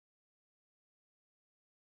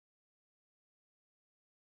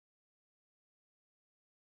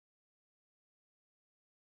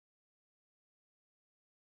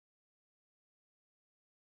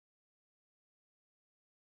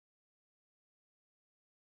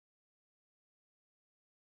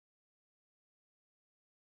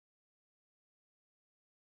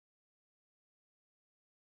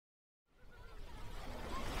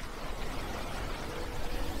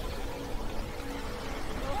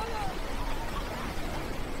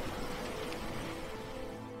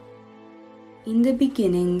In the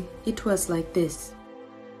beginning, it was like this.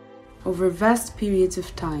 Over vast periods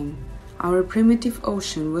of time, our primitive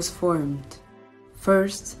ocean was formed.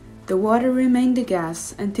 First, the water remained a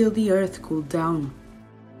gas until the Earth cooled down.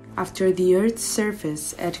 After the Earth's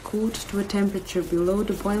surface had cooled to a temperature below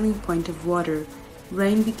the boiling point of water,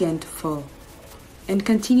 rain began to fall, and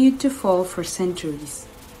continued to fall for centuries.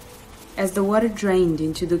 As the water drained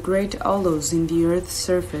into the great hollows in the Earth's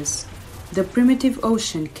surface, the primitive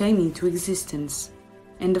ocean came into existence,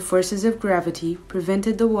 and the forces of gravity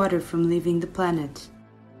prevented the water from leaving the planet.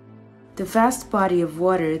 The vast body of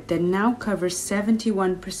water that now covers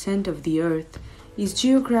 71% of the Earth is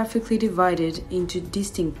geographically divided into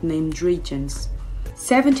distinct named regions.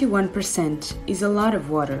 71% is a lot of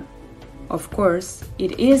water. Of course,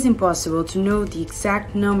 it is impossible to know the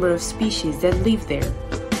exact number of species that live there.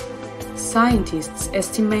 Scientists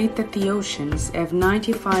estimate that the oceans have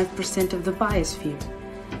 95% of the biosphere,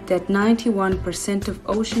 that 91% of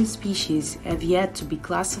ocean species have yet to be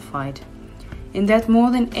classified, and that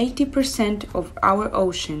more than 80% of our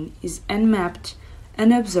ocean is unmapped,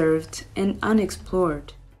 unobserved, and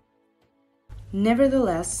unexplored.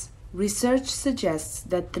 Nevertheless, research suggests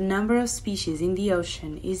that the number of species in the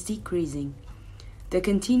ocean is decreasing. The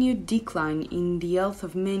continued decline in the health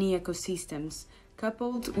of many ecosystems,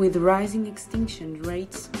 coupled with rising extinction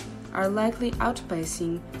rates, are likely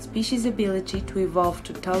outpacing species' ability to evolve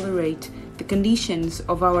to tolerate the conditions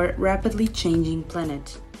of our rapidly changing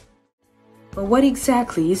planet. But what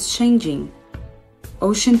exactly is changing?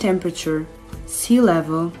 Ocean temperature, sea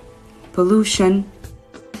level, pollution.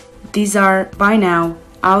 These are, by now,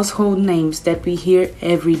 household names that we hear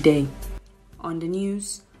every day. On the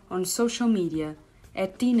news, on social media,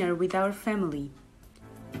 at dinner with our family.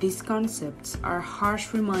 These concepts are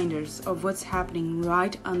harsh reminders of what's happening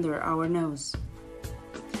right under our nose.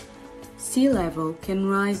 Sea level can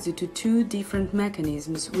rise due to two different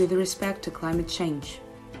mechanisms with respect to climate change.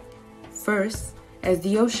 First, as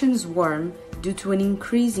the oceans warm due to an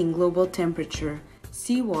increase in global temperature,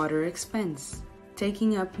 seawater expands,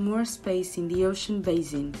 taking up more space in the ocean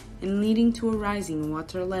basin and leading to a rising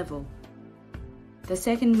water level. The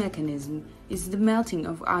second mechanism is the melting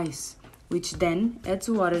of ice, which then adds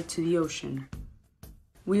water to the ocean.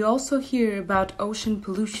 We also hear about ocean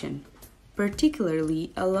pollution,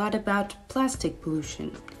 particularly a lot about plastic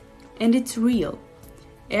pollution, and it's real.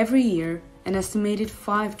 Every year, an estimated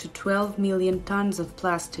 5 to 12 million tons of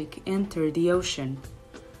plastic enter the ocean.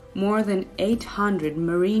 More than 800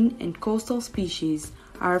 marine and coastal species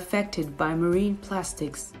are affected by marine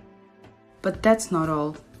plastics. But that's not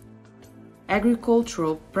all.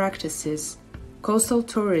 Agricultural practices, coastal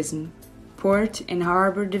tourism, port and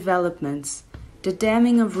harbor developments, the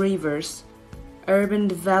damming of rivers, urban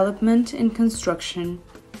development and construction,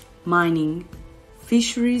 mining,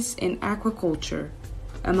 fisheries and aquaculture,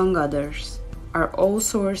 among others, are all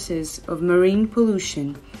sources of marine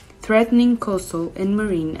pollution threatening coastal and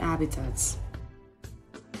marine habitats.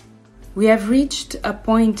 We have reached a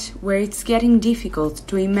point where it's getting difficult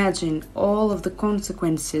to imagine all of the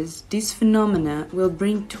consequences this phenomena will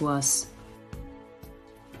bring to us.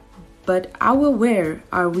 But how aware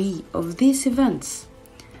are we of these events?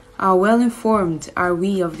 How well informed are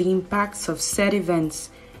we of the impacts of said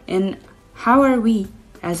events, and how are we,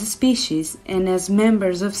 as a species and as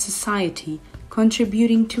members of society,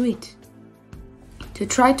 contributing to it? To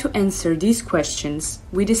try to answer these questions,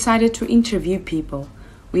 we decided to interview people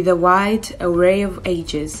with a wide array of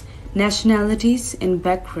ages, nationalities, and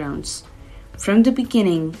backgrounds. From the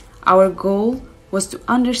beginning, our goal was to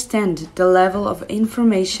understand the level of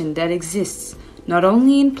information that exists not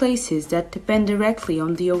only in places that depend directly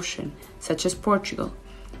on the ocean, such as Portugal,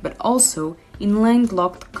 but also in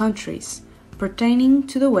landlocked countries, pertaining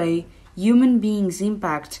to the way human beings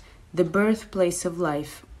impact the birthplace of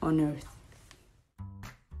life on Earth.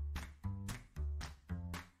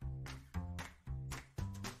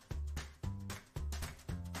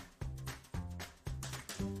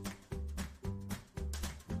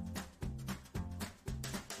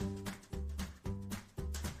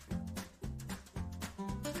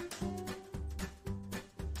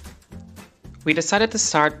 We decided to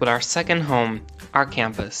start with our second home, our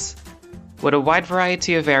campus. With a wide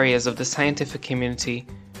variety of areas of the scientific community,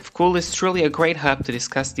 school is truly a great hub to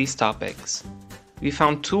discuss these topics. We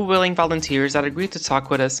found 2 willing volunteers that agreed to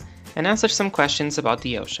talk with us and answer some questions about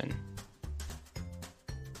the ocean.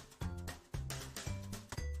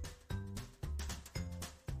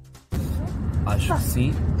 Acho que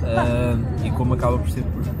sim, e como acaba por ser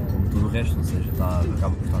como tudo o resto, ou seja,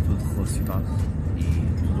 acaba por estar tudo relacionado e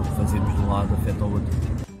tudo o que fazemos de um lado afeta o outro.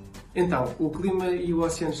 Então, o clima e o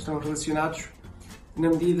oceano estão relacionados? na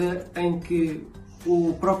medida em que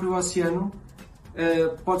o próprio oceano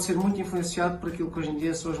pode ser muito influenciado por aquilo que hoje em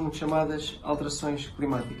dia são as muito chamadas alterações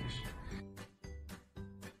climáticas.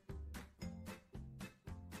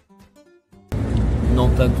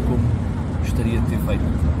 Não tanto como gostaria de ter feito,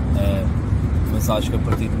 mas acho que a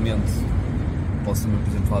partir do momento posso também, por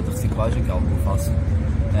exemplo, falar de reciclagem, que é algo que eu faço,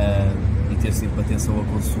 e ter sempre atenção a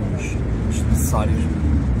consumos desnecessários,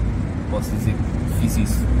 posso dizer que fiz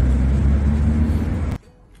isso.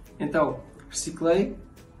 Então, reciclei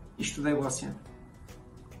e estudei o oceano.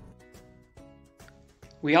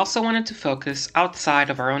 We also wanted to focus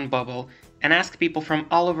outside of our own bubble and ask people from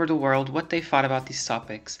all over the world what they thought about these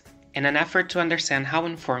topics, in an effort to understand how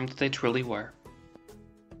informed they truly were.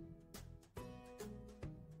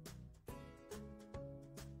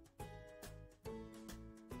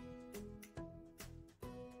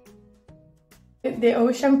 The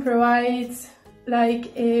ocean provides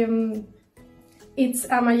it's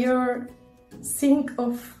a major sink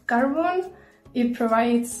of carbon. It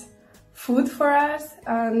provides food for us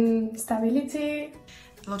and stability.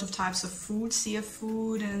 A lot of types of food,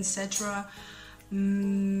 seafood, and etc.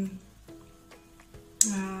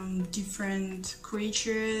 Different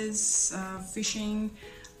creatures, fishing.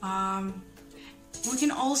 We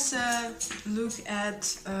can also look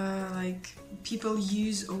at like people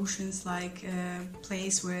use oceans like a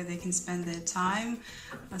place where they can spend their time,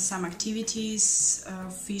 some activities,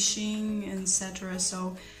 fishing, etc.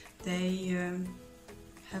 So they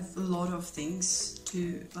have a lot of things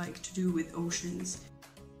to do with oceans.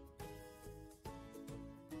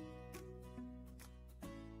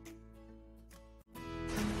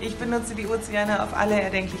 Ich benutze die Ozeane auf alle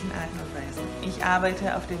erdenklichen Arten und Weisen. Ich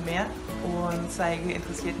arbeite auf dem Meer und zeige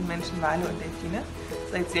interessierten Menschen Wale und Delfine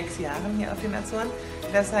seit 6 Jahren hier auf den Azoren.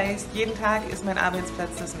 Das heißt, jeden Tag ist mein Arbeitsplatz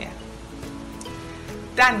das Meer.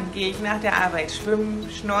 Dann gehe ich nach der Arbeit schwimmen,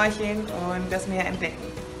 schnorcheln und das Meer entdecken.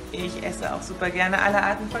 Ich esse auch super gerne alle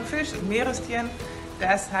Arten von Fisch und Meerestieren.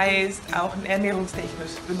 Das heißt, auch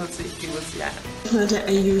ernährungstechnisch benutze ich die Ozeane.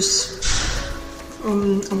 I use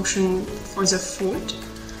ocean for the food.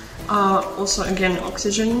 Also again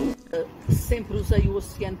oxygen. Sempre usei o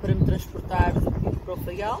oceano para me transportar do Pico para o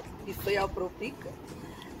Faial e do Faial para o Pico.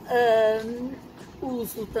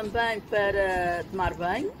 Uso também para tomar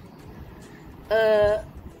banho.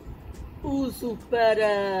 Uso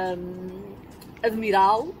para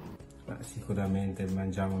admirá-lo. Sicuramente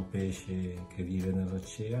mangiamo pesce che vive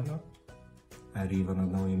nell'oceano, arrivano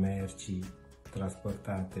da noi merci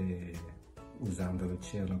trasportate usando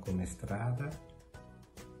l'oceano come strada.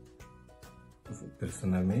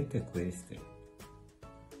 Personalmente queste.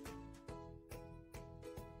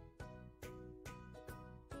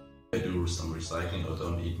 I do some recycling. I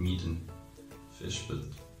don't eat meat and fish, but...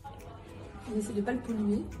 J'essaie de pas le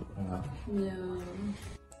polluer, mais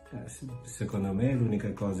Secondo me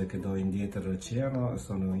l'unica cosa che do indietro all'oceano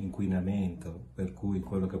sono inquinamento, per cui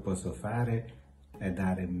quello che posso fare è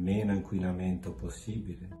dare meno inquinamento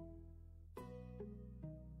possibile.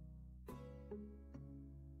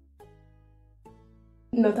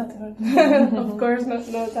 Not at all. Of course, not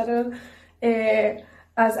at all.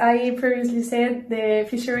 As I previously said, the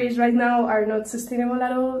fisheries right now are not sustainable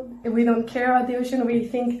at all. We don't care about the ocean. We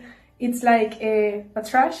think it's like a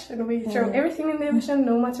trash, and we throw everything in the ocean,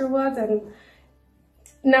 no matter what. And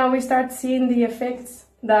now we start seeing the effects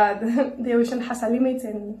that the ocean has a limit,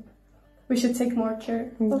 and we should take more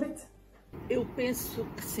care of it. Eu penso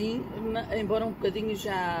que sim, embora um bocadinho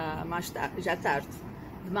já tarde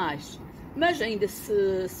demais. Mas ainda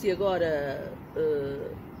se agora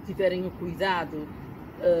tiverem o cuidado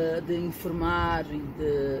de informar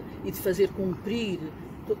e de fazer cumprir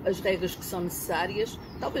as regras que são necessárias,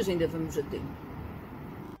 talvez ainda vamos a tempo.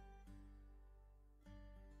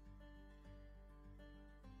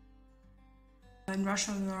 In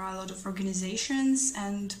Russia there are a lot of organizations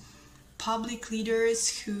and public leaders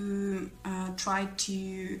who try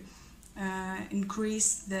to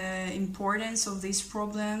increase the importance of this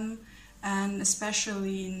problem, and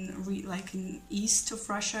especially in east of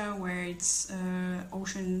Russia, where its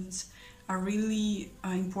oceans are really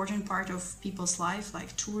an important part of people's life,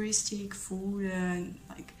 like touristic, food, and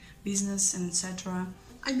like business, and etc.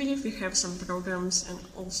 I believe we have some programs and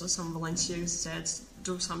also some volunteers that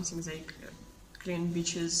do something like clean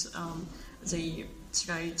beaches. They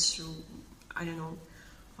try to, I don't know,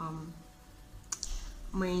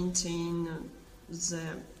 maintain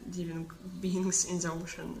the living beings in the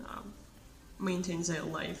ocean, maintain their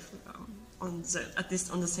life at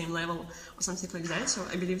least on the same level or something like that. So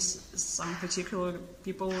I believe some particular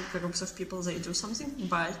people, groups of people, they do something,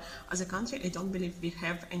 but as a country I don't believe we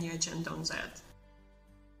have any agenda on that.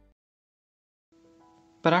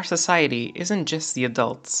 But our society isn't just the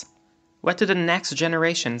adults. What do the next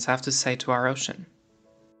generations have to say to our ocean?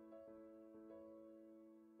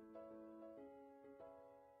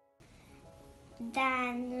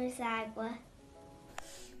 Dá-nos água.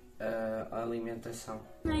 A alimentação.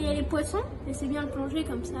 Il y a les poissons, et c'est bien de plonger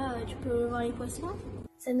comme ça, tu peux voir les poissons.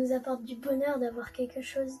 Ça nous apporte du bonheur d'avoir quelque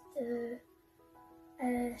chose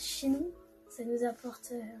chez nous. Ça nous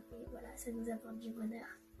apporte, ça nous apporte du bonheur.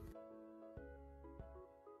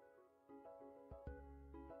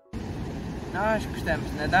 Nós gostamos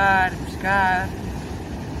de nadar, pescar.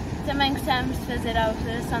 Também gostamos de fazer a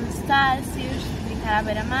observação de cetáceos, brincar à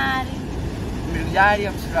beira-mar. Mergulhar e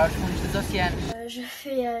observar os fundos dos oceanos. Je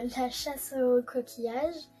fais la chasse aux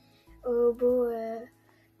coquillages, aux beaux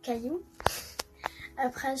cailloux.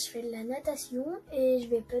 Après, je fais de la natation et je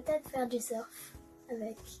vais peut-être faire du surf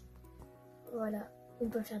avec. Voilà, on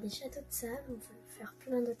peut faire des châteaux de sable, on peut faire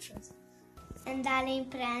plein d'autres choses. Andar em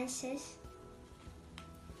pranchas,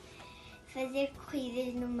 fazer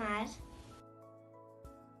corridas no mar.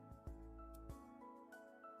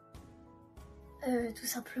 Tout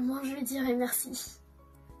simplement, je vais dire merci.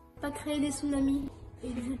 Pas créer des tsunamis et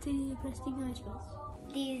jeter les plastiques dans l'espace.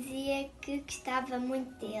 Dizia que gostava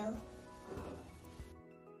muito dele.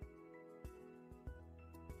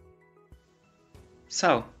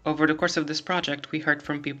 So, over the course of this project, we heard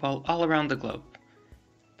from people all around the globe.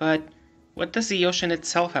 But what does the ocean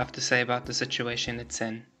itself have to say about the situation it's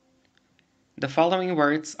in? The following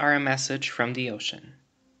words are a message from the ocean.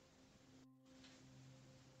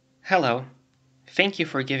 Hello. Thank you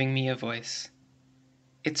for giving me a voice.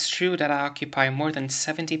 It's true that I occupy more than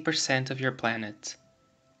 70% of your planet.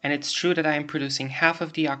 And it's true that I am producing half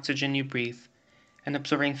of the oxygen you breathe and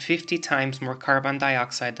absorbing 50 times more carbon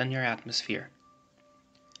dioxide than your atmosphere.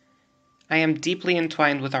 I am deeply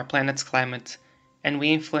entwined with our planet's climate, and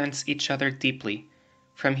we influence each other deeply.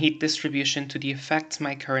 From heat distribution to the effects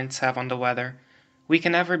my currents have on the weather, we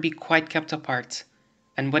can never be quite kept apart,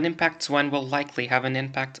 and what impacts one will likely have an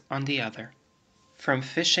impact on the other. From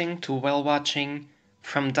fishing to whale watching,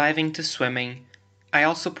 from diving to swimming, I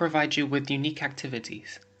also provide you with unique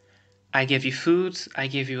activities. I give you food, I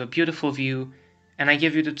give you a beautiful view, and I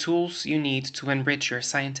give you the tools you need to enrich your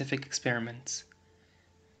scientific experiments.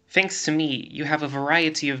 Thanks to me, you have a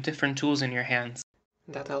variety of different tools in your hands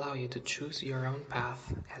that allow you to choose your own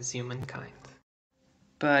path as humankind.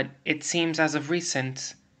 But it seems as of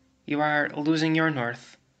recent, you are losing your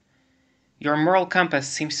north. Your moral compass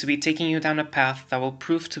seems to be taking you down a path that will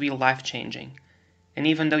prove to be life-changing, and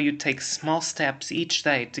even though you take small steps each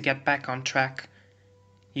day to get back on track,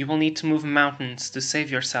 you will need to move mountains to save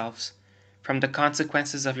yourselves from the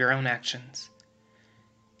consequences of your own actions.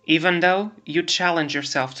 Even though you challenge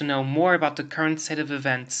yourself to know more about the current state of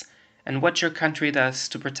events and what your country does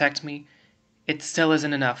to protect me, it still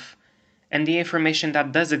isn't enough, and the information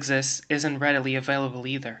that does exist isn't readily available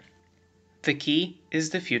either. The key is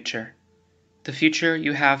the future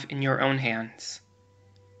you have in your own hands.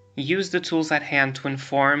 Use the tools at hand to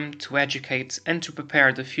inform, to educate, and to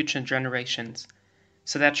prepare the future generations,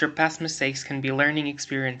 so that your past mistakes can be learning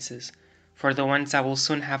experiences for the ones that will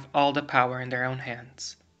soon have all the power in their own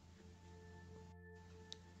hands.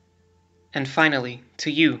 And finally, to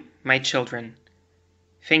you, my children,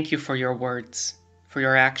 thank you for your words, for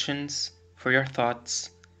your actions, for your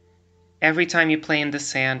thoughts. Every time you play in the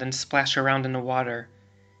sand and splash around in the water,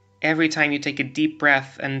 every time you take a deep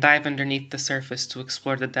breath and dive underneath the surface to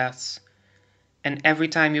explore the depths, and every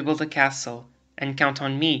time you build a castle and count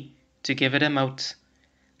on me to give it a moat,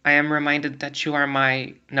 I am reminded that you are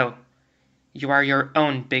you are your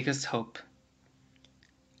own biggest hope.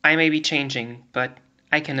 I may be changing, but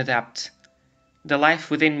I can adapt. The life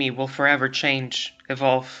within me will forever change,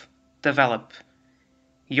 evolve, develop.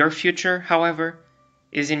 Your future, however,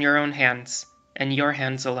 is in your own hands, and your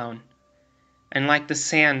hands alone. And like the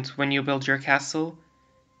sand when you build your castle,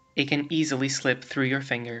 it can easily slip through your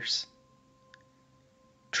fingers.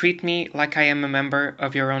 Treat me like I am a member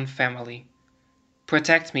of your own family.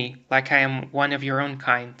 Protect me like I am one of your own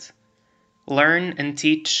kind. Learn and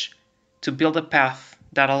teach to build a path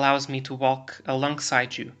that allows me to walk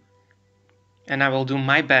alongside you. And I will do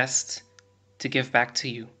my best to give back to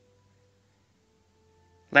you.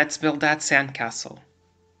 Let's build that sandcastle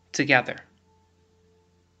together.